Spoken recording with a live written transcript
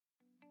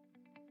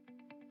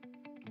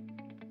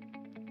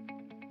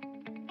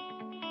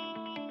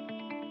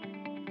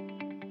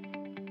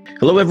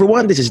Hello,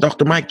 everyone. This is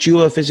Dr. Mike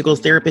Chua, physical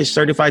therapist,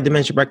 certified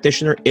dementia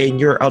practitioner, and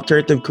your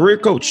alternative career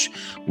coach.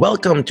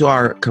 Welcome to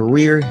our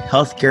career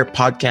healthcare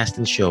podcast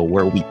and show,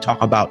 where we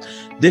talk about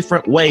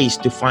different ways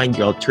to find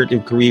your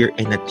alternative career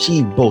and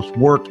achieve both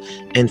work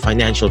and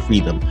financial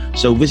freedom.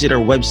 So visit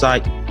our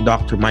website,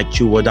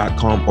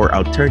 drmikechua.com or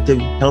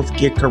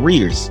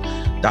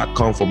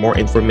alternativehealthcarecareers.com for more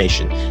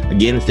information.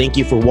 Again, thank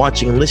you for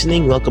watching and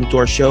listening. Welcome to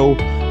our show.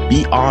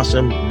 Be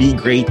awesome, be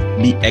great,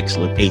 be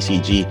excellent,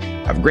 ACG.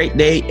 Have a great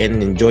day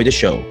and enjoy the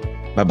show.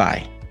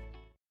 Bye-bye.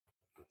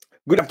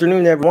 Good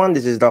afternoon, everyone.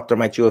 This is Dr.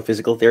 Mike Chua,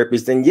 physical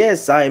therapist. And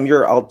yes, I am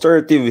your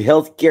alternative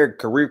healthcare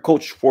career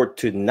coach for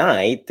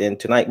tonight. And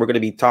tonight we're going to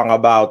be talking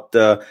about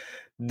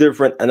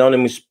different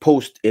anonymous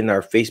posts in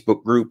our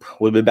Facebook group.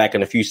 We'll be back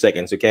in a few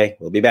seconds, okay?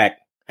 We'll be back.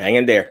 Hang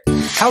in there.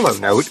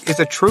 HelloNote is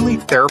a truly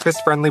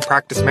therapist-friendly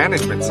practice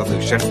management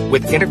solution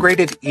with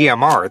integrated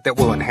EMR that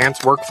will enhance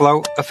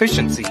workflow,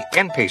 efficiency,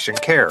 and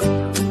patient care.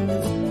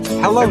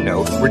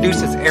 HelloNote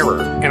reduces error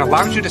and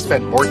allows you to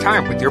spend more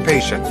time with your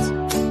patients.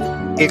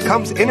 It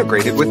comes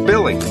integrated with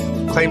billing.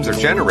 Claims are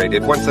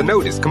generated once a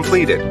note is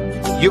completed.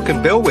 You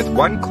can bill with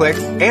one click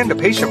and a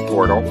patient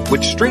portal,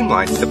 which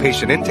streamlines the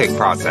patient intake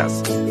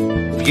process.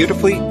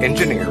 Beautifully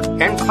engineered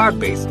and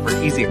cloud-based for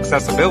easy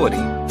accessibility,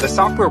 the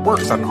software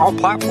works on all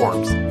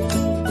platforms.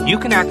 You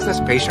can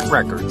access patient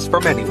records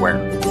from anywhere.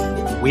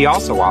 We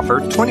also offer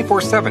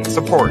 24/7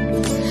 support.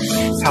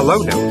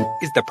 HelloNote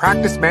is the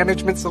practice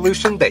management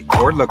solution that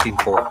you're looking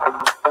for.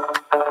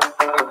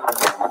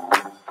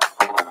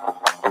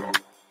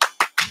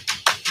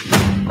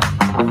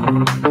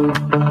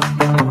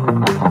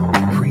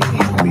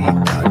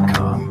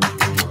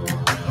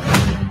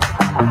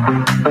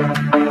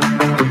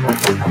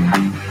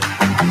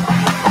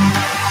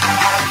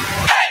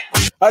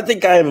 I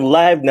think I am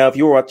live now. If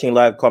you're watching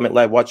live, comment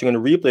live. Watching on the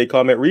replay,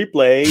 comment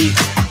replay.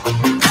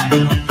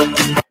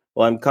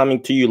 Well, I'm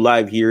coming to you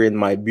live here in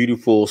my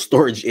beautiful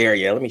storage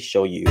area. Let me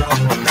show you.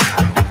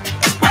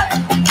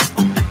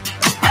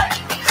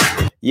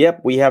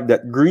 Yep, we have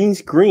that green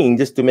screen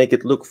just to make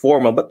it look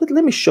formal. But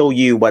let me show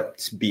you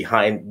what's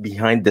behind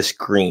the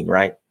screen,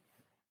 right?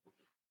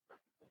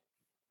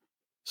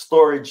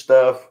 Storage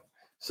stuff.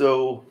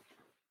 So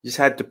just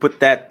had to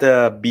put that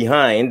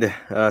behind.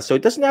 So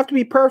it doesn't have to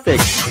be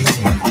perfect.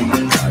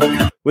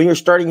 When you're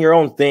starting your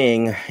own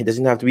thing, it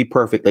doesn't have to be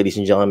perfect, ladies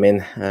and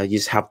gentlemen. You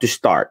just have to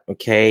start,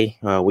 okay?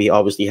 We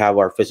obviously have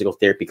our physical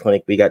therapy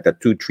clinic. We got the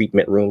 2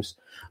 treatment rooms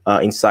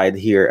inside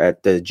here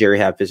at the Jerry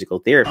Have Physical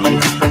Therapy.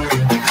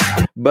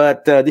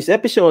 But this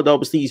episode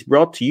obviously is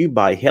brought to you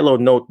by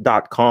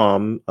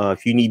HelloNote.com.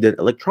 If you need an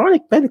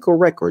electronic medical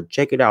record,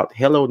 check it out,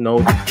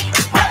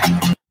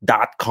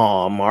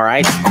 HelloNote.com, all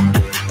right?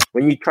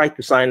 When you try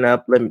to sign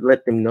up,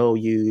 let them know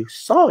you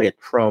saw it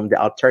from the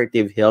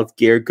Alternative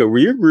Healthcare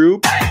Career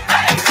Group.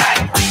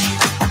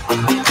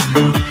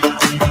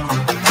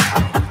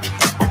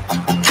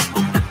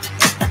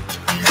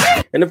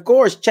 And of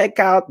course, check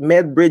out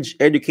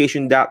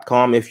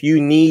MedBridgeEducation.com if you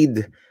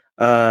need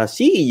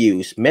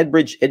CEUs.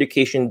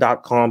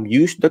 MedBridgeEducation.com.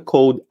 Use the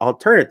code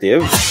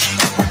ALTERNATIVE.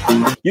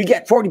 You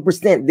get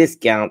 40%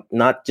 discount,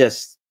 not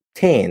just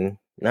 10,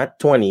 not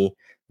 20,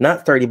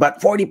 not 30, but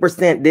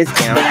 40%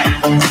 discount.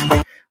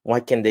 Why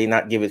can they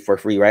not give it for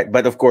free, right?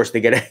 But of course,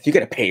 you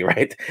gotta pay,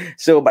 right?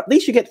 So, but at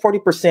least you get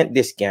 40%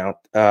 discount.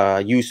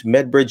 Use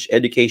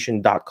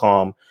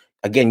MedBridgeEducation.com.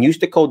 Again, use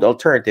the code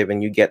ALTERNATIVE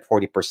and you get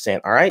 40%,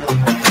 all right?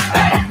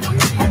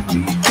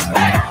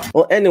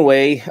 Well,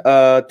 anyway,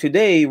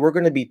 today we're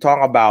going to be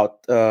talking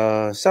about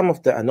some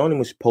of the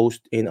anonymous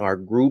posts in our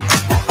group.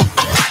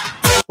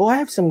 Well, I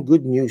have some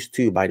good news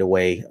too, by the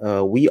way.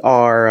 We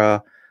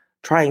are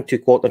trying to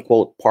quote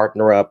unquote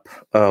partner up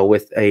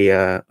with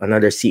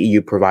another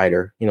CEU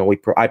provider. You know,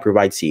 I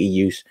provide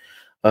CEUs,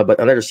 but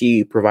another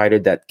CEU provider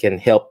that can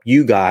help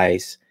you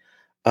guys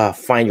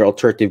find your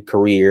alternative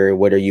career,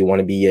 whether you want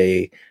to be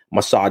a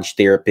massage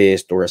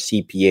therapist or a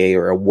CPA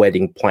or a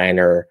wedding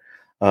planner.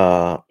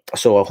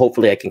 So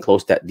hopefully I can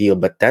close that deal,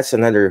 but that's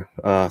another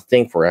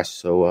thing for us.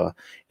 So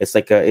it's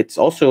like it's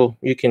also,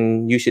 you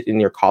can use it in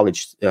your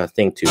college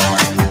thing too.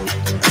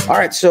 All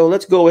right, so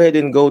let's go ahead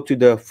and go to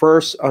the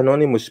first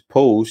anonymous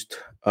post.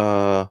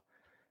 Oh,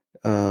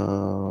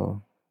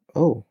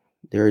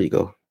 there you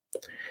go.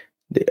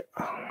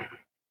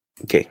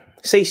 Okay,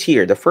 it says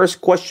here, the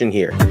first question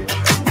here.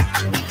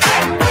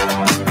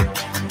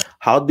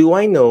 How do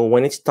I know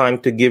when it's time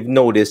to give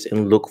notice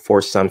and look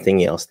for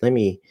something else? Let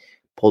me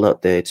pull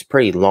out it's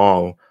pretty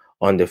long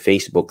on the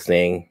Facebook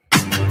thing.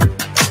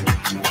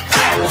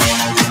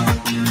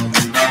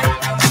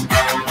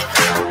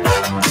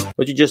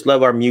 Don't you just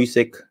love our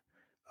music?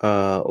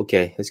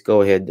 Okay, let's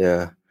go ahead.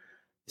 It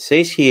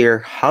says here,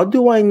 how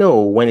do I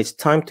know when it's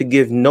time to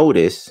give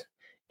notice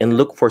and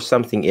look for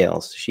something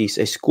else? She's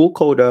a school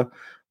coda,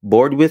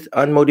 bored with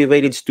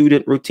unmotivated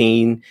student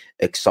routine,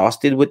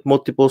 exhausted with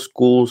multiple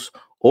schools,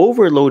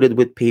 overloaded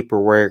with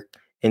paperwork,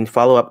 and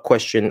follow-up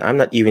question, I'm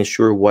not even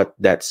sure what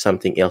that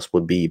something else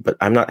would be, but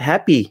I'm not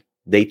happy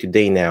day to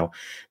day now.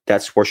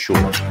 That's for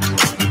sure.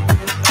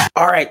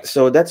 All right,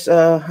 so that's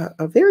a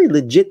very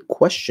legit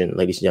question,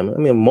 ladies and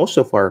gentlemen. I mean, most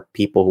of our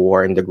people who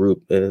are in the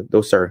group,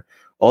 those are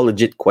all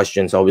legit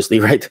questions, obviously,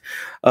 right?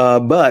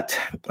 But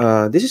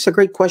this is a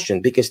great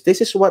question because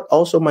this is what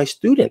also my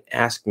student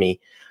asked me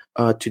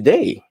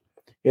today.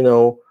 You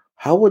know,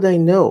 how would I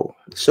know?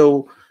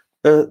 So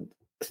uh,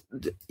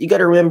 you got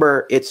to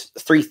remember it's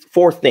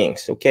four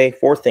things. Okay,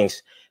 four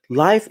things.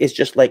 Life is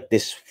just like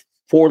this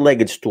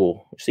four-legged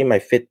stool. You see my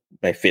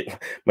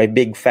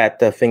big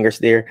fat fingers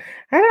there.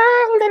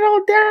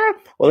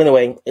 Well,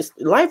 anyway,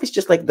 life is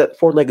just like that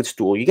four-legged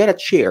stool. You got a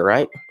chair,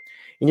 right?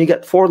 And you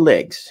got four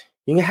legs.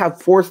 You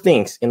have four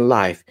things in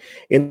life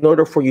in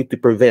order for you to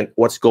prevent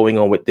what's going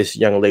on with this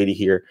young lady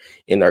here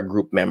in our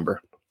group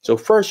member. So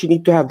first, you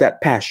need to have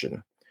that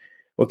passion.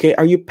 Okay,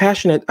 are you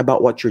passionate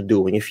about what you're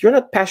doing? If you're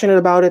not passionate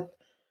about it,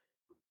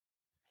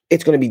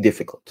 it's going to be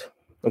difficult.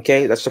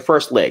 Okay, that's the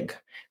first leg.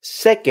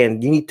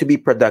 Second, you need to be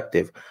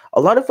productive.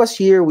 A lot of us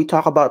here, we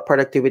talk about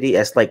productivity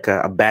as like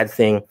a bad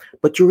thing,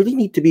 but you really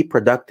need to be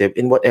productive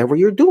in whatever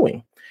you're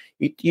doing.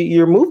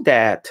 You remove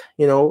that,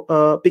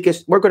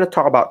 because we're going to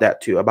talk about that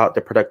too, about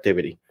the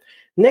productivity.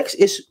 Next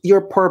is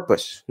your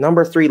purpose.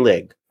 Number three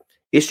leg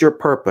is your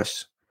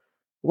purpose.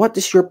 What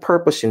is your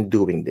purpose in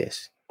doing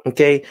this?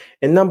 Okay.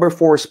 And number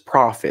four is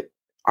profit.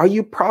 Are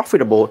you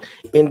profitable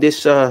in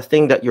this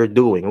thing that you're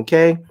doing?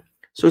 Okay.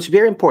 So it's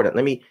very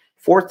important.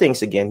 Four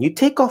things again. You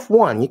take off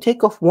one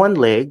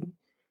leg,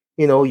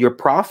 your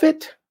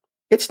profit.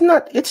 It's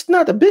not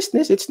a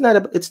business. It's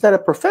not a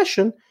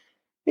profession.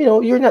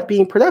 You're not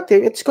being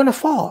productive. It's going to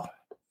fall.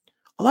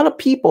 A lot of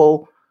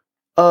people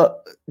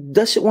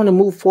doesn't want to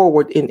move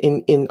forward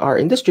in our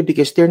industry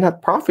because they're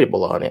not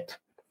profitable on it.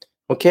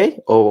 Okay.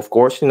 Oh, of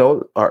course,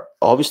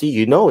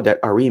 obviously, that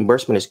our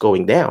reimbursement is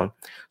going down.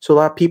 So a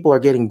lot of people are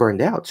getting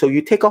burned out. So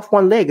you take off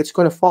one leg, it's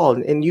going to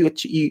fall, and you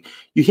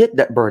hit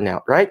that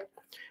burnout, right?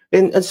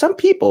 And some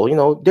people,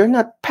 they're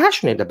not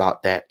passionate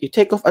about that. You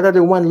take off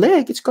another one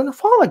leg, it's going to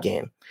fall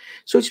again.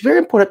 So it's very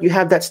important you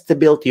have that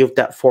stability of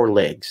that four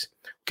legs.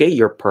 Okay.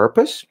 Your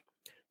purpose,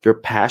 your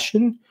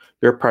passion,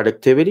 your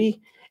productivity,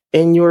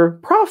 and your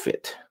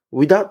profit.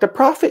 Without the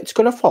profit, it's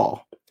going to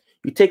fall.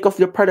 You take off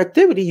your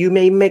productivity, you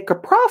may make a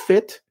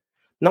profit,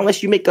 not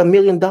unless you make $1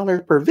 million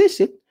per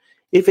visit.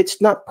 If it's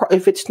not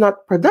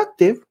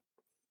productive,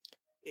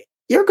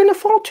 you're going to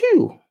fall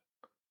too.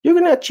 You're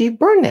going to achieve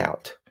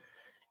burnout.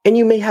 And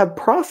you may have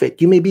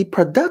profit, you may be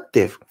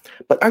productive,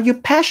 but are you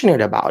passionate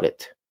about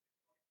it?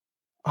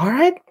 All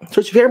right. So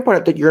it's very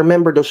important that you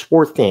remember those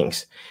four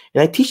things.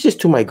 And I teach this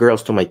to my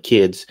girls, to my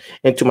kids,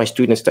 and to my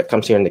students that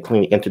comes here in the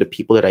clinic, and to the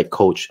people that I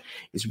coach.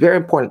 It's very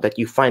important that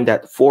you find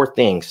that four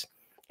things.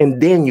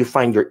 And then you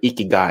find your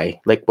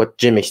ikigai, like what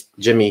Jimmy,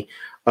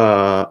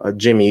 the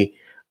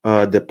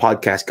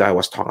podcast guy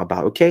was talking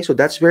about. Okay, so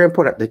that's very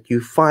important that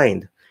you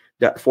find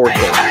that four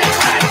things.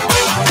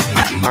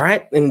 All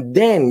right, and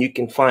then you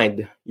can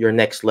find your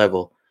next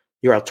level,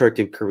 your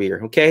alternative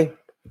career. Okay,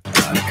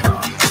 let's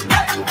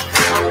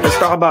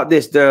talk about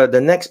this.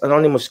 The next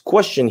anonymous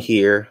question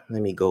here.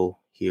 Let me go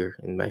here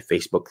in my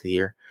Facebook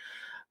here.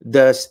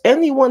 Does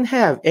anyone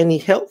have any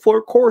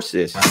helpful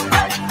courses?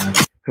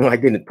 I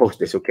didn't post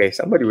this, okay?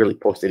 Somebody really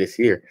posted this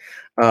here.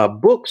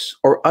 Books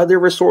or other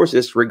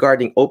resources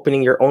regarding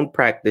opening your own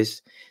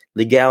practice,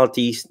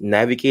 legalities,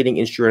 navigating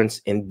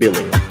insurance, and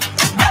billing.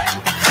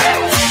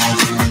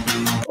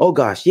 Oh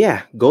gosh,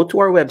 yeah. Go to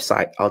our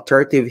website,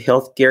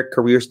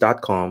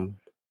 alternativehealthcarecareers.com.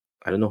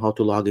 I don't know how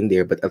to log in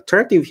there, but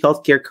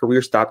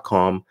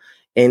alternativehealthcarecareers.com.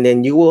 And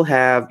then you will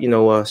have,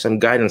 some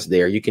guidance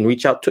there. You can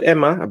reach out to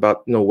Emma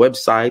about,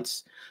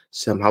 websites,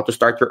 how to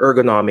start your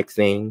ergonomic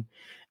thing.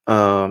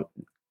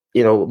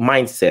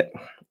 Mindset.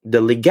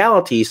 The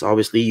legalities,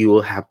 obviously, you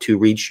will have to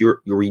read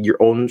your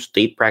own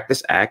State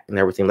Practice Act and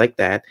everything like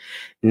that.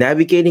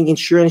 Navigating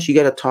insurance, you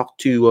got to talk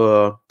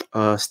to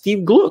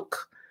Steve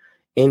Gluck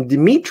and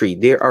Dimitri.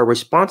 They are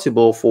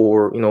responsible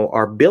for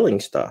our billing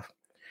stuff.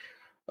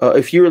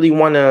 If you really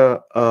want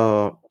to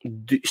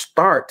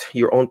start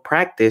your own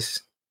practice,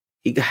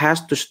 it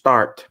has to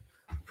start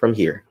from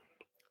here.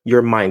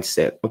 Your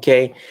mindset.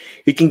 Okay,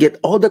 you can get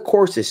all the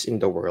courses in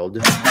the world.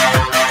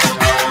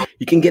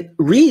 You can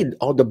read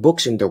all the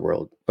books in the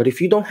world, but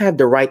if you don't have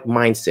the right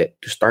mindset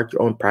to start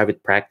your own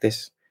private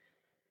practice,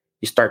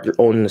 you start your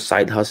own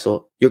side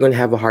hustle, you're going to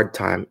have a hard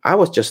time. I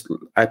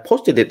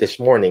posted it this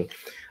morning.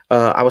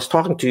 I was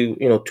talking to,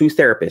 two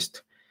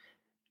therapists.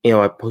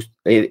 I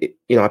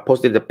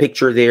posted a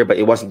picture there, but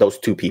it wasn't those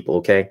two people.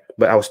 Okay.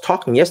 But I was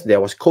talking yesterday, I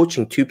was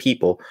coaching two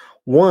people.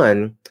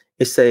 One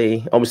is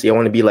obviously I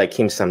want to be like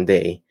him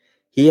someday.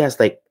 He has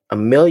like $1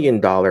 million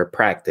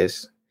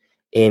practice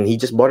and he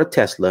just bought a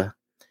Tesla.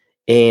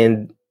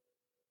 And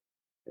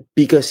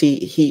because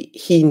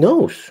he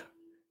knows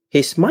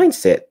his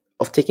mindset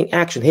of taking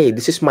action. Hey,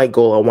 this is my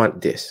goal. I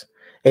want this.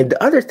 And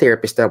the other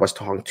therapist that I was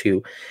talking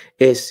to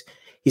he's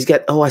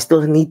got, I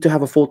still need to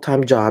have a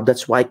full-time job.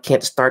 That's why I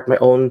can't start my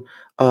own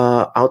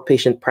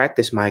outpatient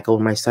practice, Michael,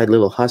 my side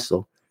little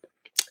hustle.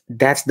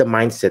 That's the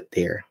mindset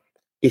there.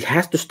 It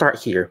has to start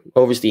here,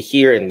 obviously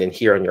here and then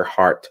here on your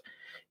heart.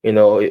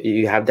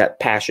 You have that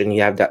passion,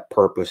 you have that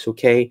purpose.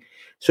 Okay.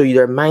 So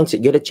your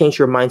mindset, you got to change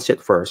your mindset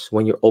first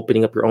when you're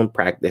opening up your own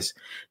practice.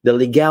 The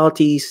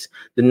legalities,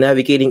 the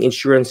navigating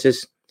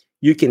insurances,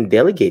 you can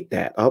delegate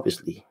that,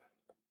 obviously.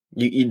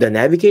 The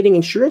navigating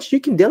insurance, you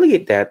can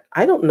delegate that.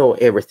 I don't know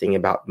everything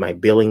about my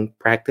billing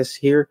practice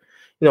here.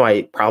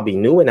 I probably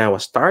knew when I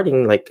was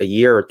starting like a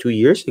year or 2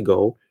 years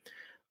ago.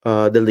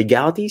 The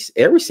legalities,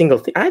 every single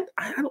thing. I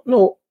don't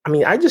know. I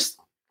mean, I just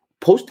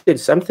posted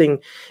something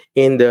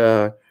in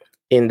the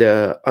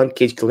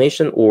Uncaged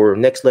Clinician or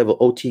Next Level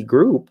OT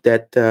group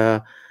that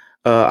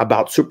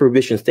about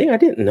supervision thing. I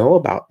didn't know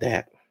about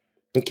that.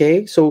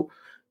 Okay, so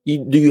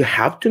do you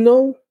have to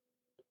know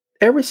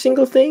every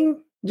single thing?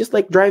 Just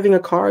like driving a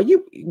car,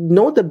 you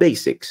know the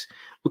basics.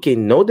 Okay,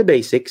 know the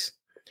basics.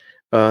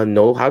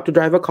 Know how to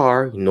drive a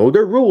car. Know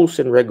the rules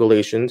and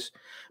regulations.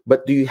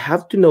 But do you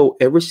have to know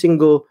every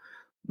single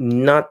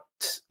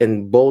nuts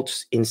and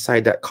bolts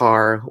inside that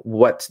car?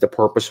 What's the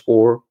purpose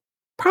for?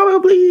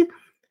 Probably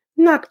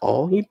not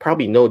all. You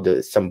probably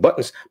know some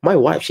buttons. My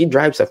wife, she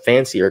drives a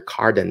fancier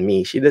car than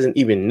me. She doesn't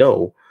even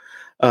know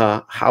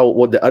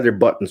what the other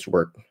buttons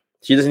work.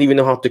 She doesn't even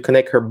know how to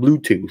connect her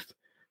Bluetooth.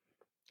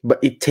 But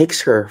it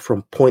takes her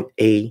from point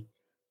A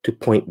to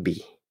point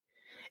B.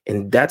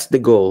 And that's the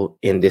goal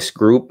in this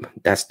group.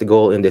 That's the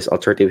goal in this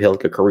Alternative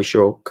Healthcare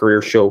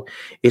Career Show,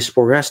 is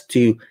for us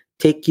to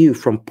take you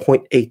from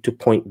point A to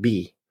point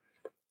B.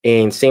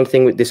 And same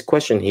thing with this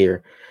question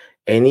here.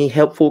 Any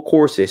helpful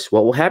courses?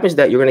 What will happen is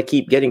that you're going to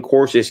keep getting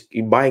courses,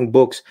 buying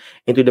books,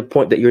 and to the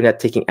point that you're not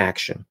taking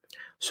action.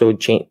 So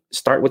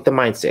start with the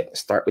mindset.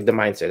 Start with the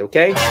mindset,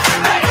 okay?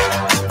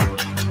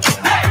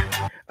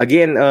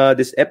 Again,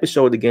 this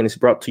episode is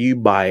brought to you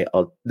by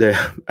the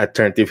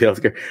Alternative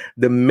Healthcare,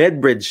 the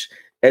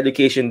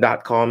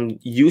MedbridgeEducation.com.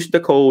 Use the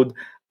code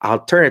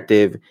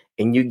alternative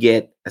and you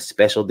get a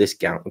special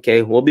discount.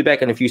 Okay, we'll be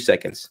back in a few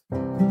seconds.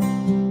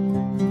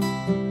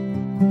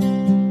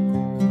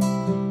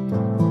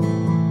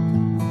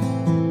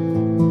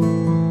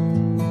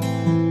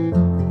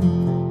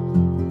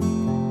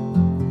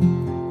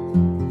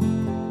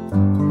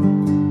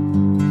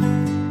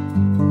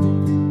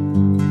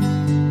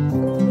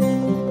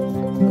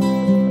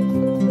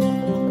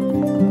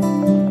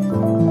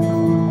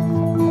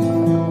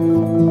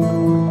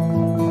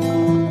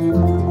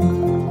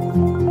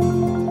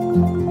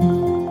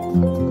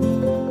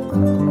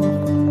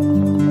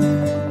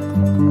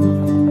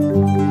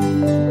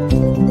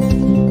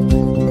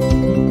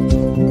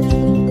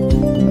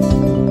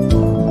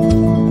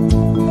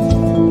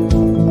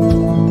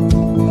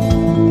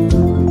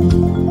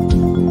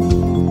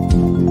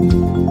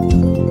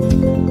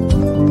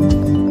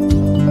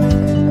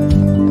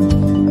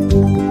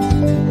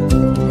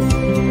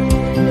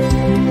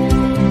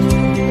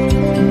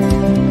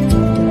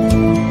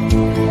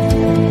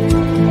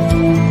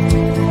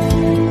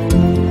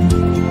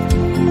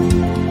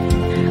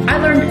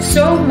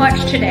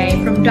 Today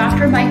from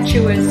Dr. Mike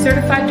Chua's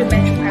Certified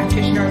Dementia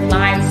Practitioner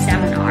live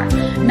seminar.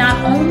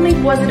 Not only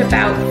was it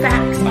about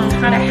facts on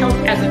how to help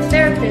as a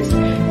therapist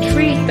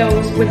treat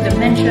those with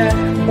dementia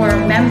or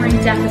memory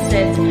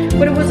deficits,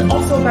 but it was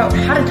also about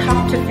how to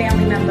talk to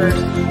family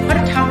members, how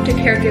to talk to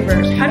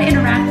caregivers, how to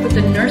interact with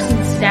the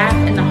nursing staff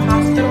in the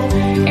hospital,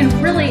 and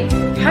really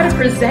how to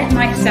present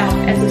myself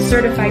as a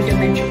certified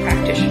dementia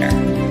practitioner.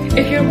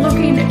 If you're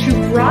looking to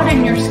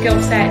broaden your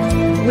skill set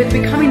with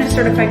becoming a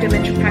certified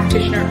dementia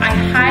practitioner, I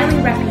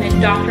highly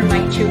recommend Dr.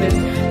 Mike Chua's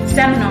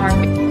seminar.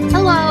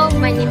 Hello,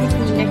 my name is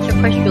Nina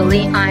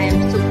Chokashvili. I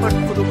am support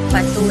group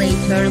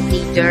facilitator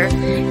leader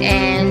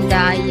and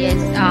yes,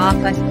 a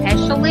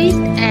specialist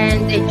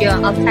and a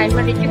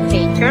primary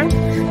educator.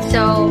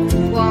 So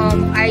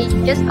I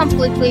just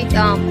completed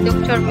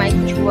Dr. Mike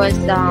Chua's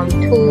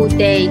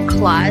 2-day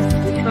class,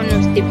 which one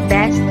was the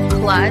best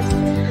class.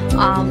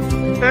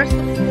 First.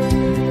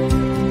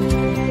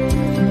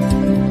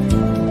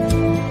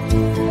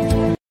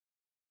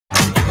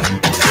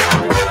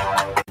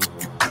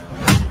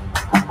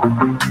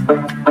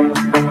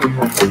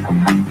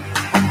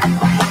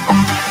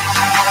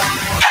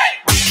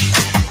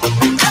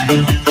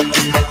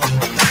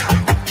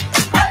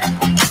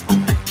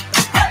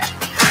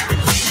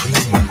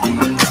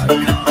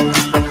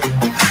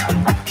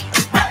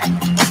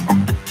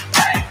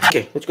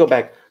 Okay, let's go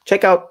back.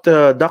 Check out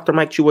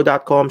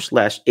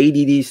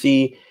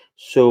drmikechua.com/ADDC.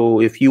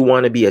 So if you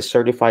want to be a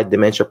certified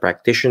dementia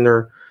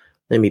practitioner,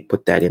 let me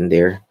put that in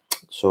there.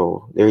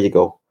 So there you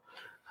go.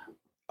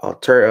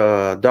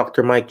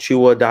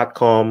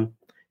 drmikechua.com.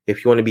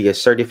 If you want to be a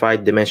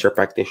certified dementia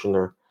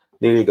practitioner,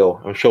 there you go.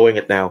 I'm showing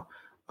it now.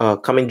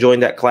 Come and join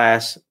that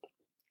class.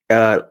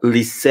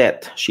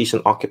 Lisette, she's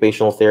an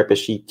occupational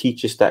therapist. She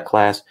teaches that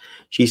class.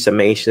 She's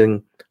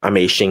amazing. And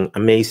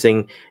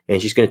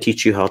she's going to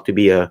teach you how to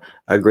be a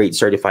great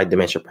certified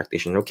dementia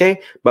practitioner.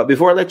 Okay. But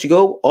before I let you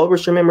go,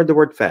 always remember the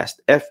word FAST.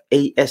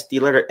 FAST,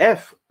 letter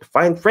F.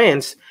 Find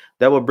friends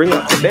that will bring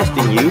out the best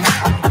in you,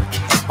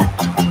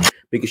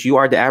 because you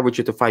are the average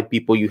of the 5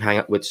 people you hang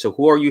out with. So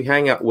who are you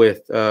hanging out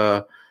with?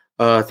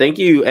 Thank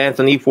you,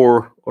 Anthony,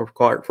 for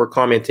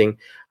commenting.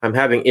 I'm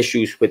having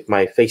issues with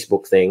my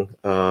Facebook thing,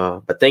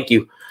 but thank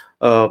you.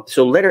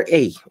 So letter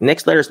A,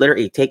 next letter is letter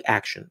A, take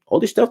action. All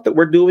the stuff that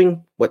we're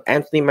doing, what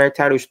Anthony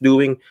Maritato is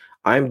doing,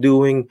 I'm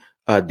doing,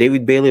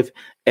 David Bailiff,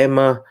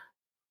 Emma,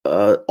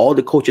 all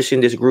the coaches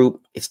in this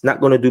group, it's not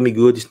going to do me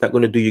good. It's not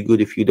going to do you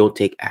good if you don't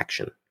take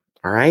action.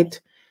 All right.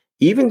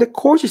 Even the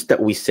courses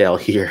that we sell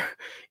here,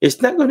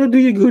 it's not going to do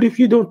you good if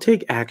you don't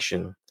take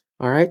action.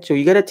 All right. So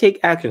you got to take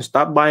action.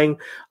 Stop buying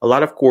a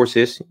lot of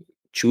courses.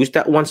 Choose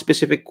that one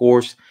specific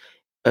course.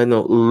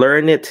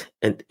 Learn it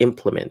and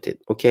implement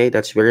it. Okay.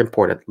 That's very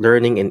important.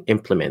 Learning and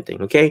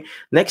implementing. Okay.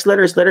 Next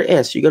letter is letter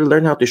S. You got to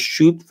learn how to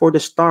shoot for the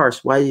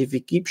stars. Why? If you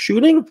keep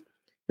shooting,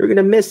 you're going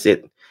to miss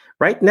it.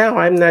 Right now,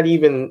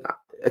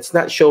 it's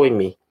not showing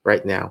me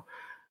right now.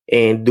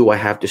 And do I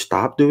have to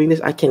stop doing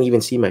this? I can't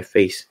even see my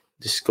face.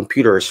 This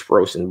computer is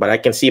frozen, but I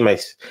can see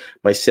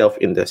myself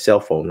in the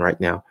cell phone right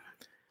now.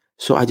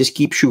 So I just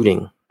keep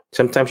shooting.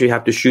 Sometimes you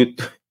have to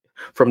shoot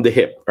from the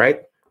hip,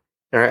 right?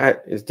 All right.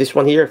 This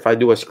one here, if I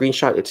do a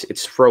screenshot,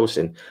 it's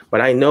frozen.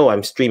 But I know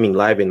I'm streaming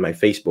live in my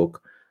Facebook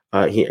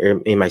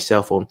here in my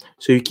cell phone.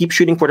 So you keep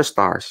shooting for the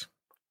stars.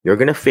 You're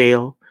going to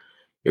fail.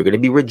 You're going to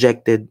be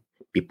rejected.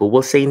 People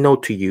will say no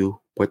to you.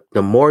 But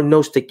the more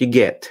no's that you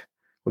get,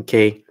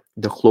 okay,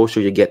 the closer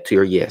you get to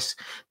your yes.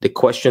 The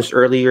questions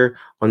earlier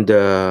on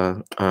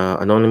the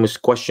anonymous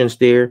questions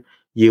there,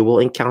 you will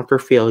encounter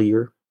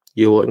failure.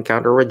 You will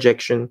encounter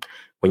rejection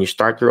when you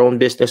start your own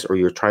business or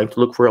you're trying to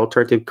look for an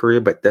alternative career.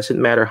 But it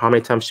doesn't matter how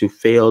many times you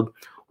failed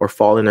or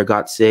fallen or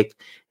got sick.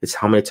 It's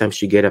how many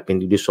times you get up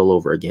and do this all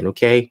over again,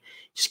 okay?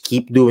 Just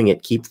keep doing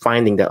it. Keep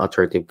finding that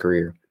alternative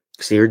career.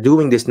 So you're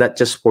doing this not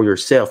just for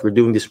yourself. You're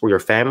doing this for your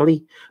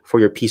family,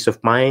 for your peace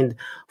of mind,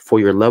 for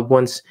your loved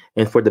ones,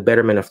 and for the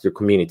betterment of your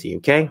community,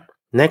 okay?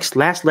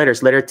 Last letter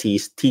is letter T,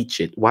 is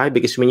teach it. Why?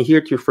 Because when you hear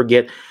it, you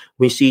forget.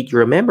 When you see it, you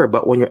remember.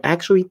 But when you're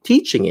actually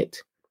teaching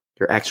it,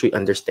 you're actually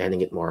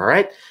understanding it more, all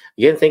right?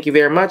 Again, thank you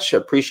very much. I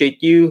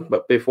appreciate you.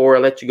 But before I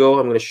let you go,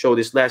 I'm going to show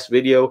this last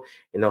video,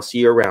 and I'll see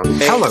you around.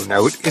 Okay?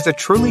 HelloNote is a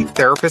truly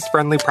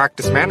therapist-friendly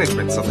practice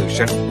management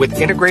solution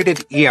with integrated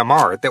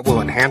EMR that will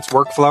enhance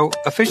workflow,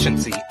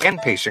 efficiency, and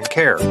patient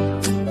care.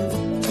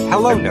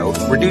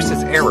 HelloNote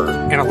reduces error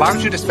and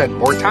allows you to spend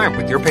more time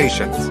with your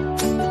patients.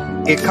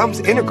 It comes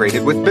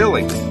integrated with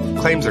billing.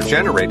 Claims are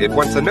generated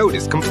once a note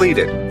is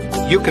completed.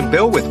 You can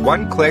bill with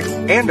one click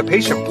and a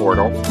patient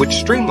portal, which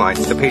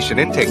streamlines the patient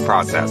intake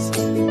process.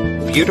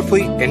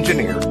 Beautifully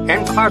engineered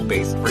and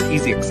cloud-based for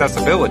easy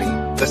accessibility,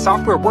 the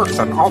software works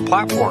on all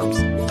platforms.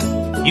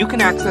 You can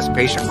access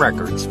patient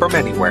records from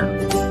anywhere.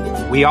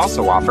 We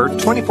also offer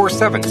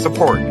 24/7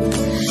 support.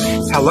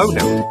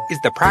 HelloNote is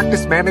the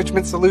practice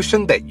management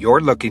solution that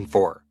you're looking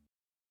for.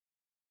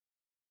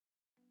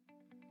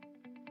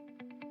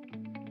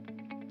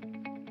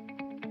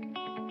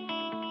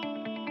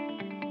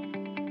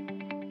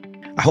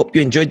 I hope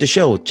you enjoyed the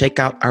show. Check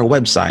out our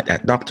website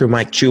at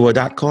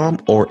drmikechua.com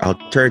or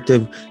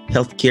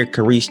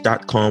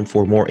alternativehealthcarecareers.com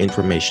for more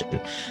information.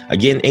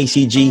 Again,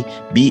 ACG,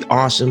 be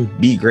awesome,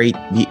 be great,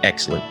 be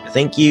excellent.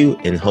 Thank you,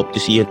 and hope to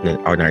see you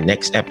on our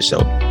next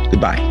episode.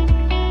 Goodbye.